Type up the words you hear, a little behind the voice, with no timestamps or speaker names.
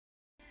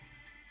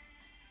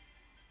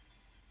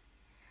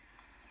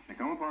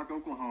Tacoma Park,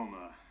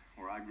 Oklahoma,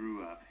 where I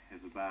grew up,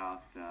 is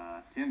about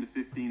 10 to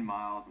 15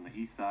 miles on the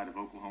east side of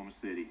Oklahoma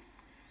City.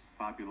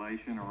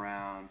 Population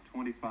around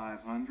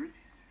 2,500.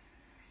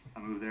 I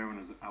moved there when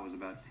I was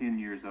about 10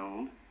 years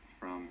old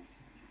from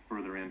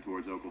further in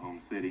towards Oklahoma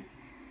City.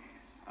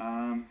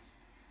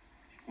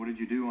 What did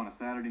you do on a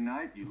Saturday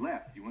night? You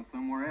left. You went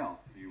somewhere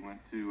else. You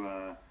went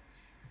to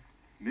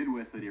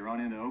Midwest City or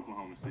on into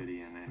Oklahoma City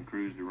and then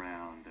cruised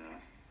around.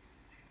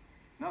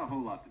 Not a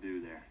whole lot to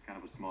do there. Kind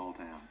of a small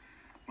town.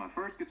 My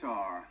first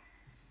guitar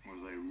was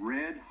a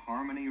red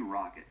Harmony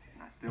Rocket,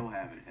 and I still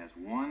have it. It has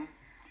one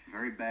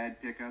very bad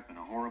pickup and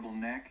a horrible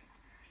neck,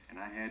 and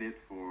I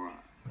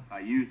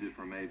used it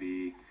for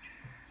maybe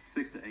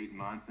 6 to 8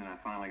 months, then I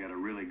finally got a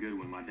really good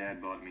one. My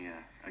dad bought me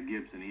a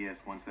Gibson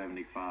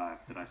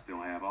ES-175 that I still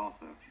have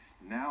also.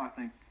 Now I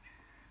think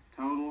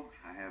total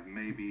I have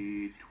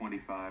maybe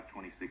 25,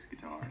 26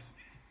 guitars.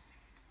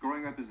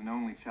 Growing up as an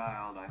only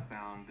child, I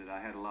found that I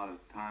had a lot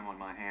of time on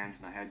my hands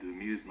and I had to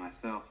amuse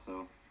myself,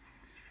 so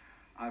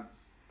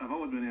I've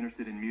always been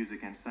interested in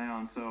music and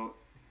sound, so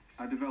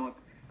I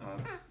developed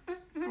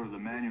sort of the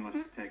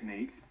manualist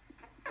technique,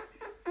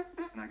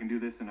 and I can do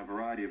this in a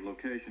variety of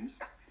locations.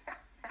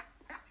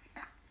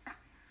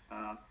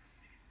 I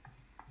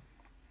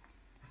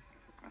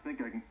think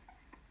I can.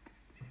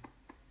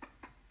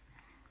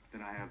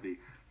 Then I have the.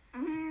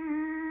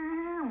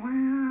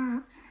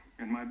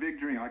 And my big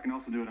dream, I can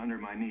also do it under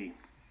my knee.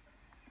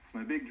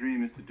 My big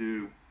dream is to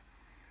do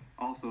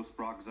also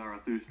Sprach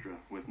Zarathustra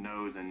with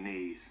nose and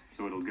knees.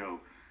 So it'll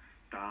go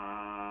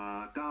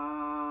da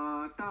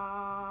da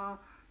da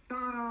da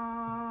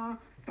da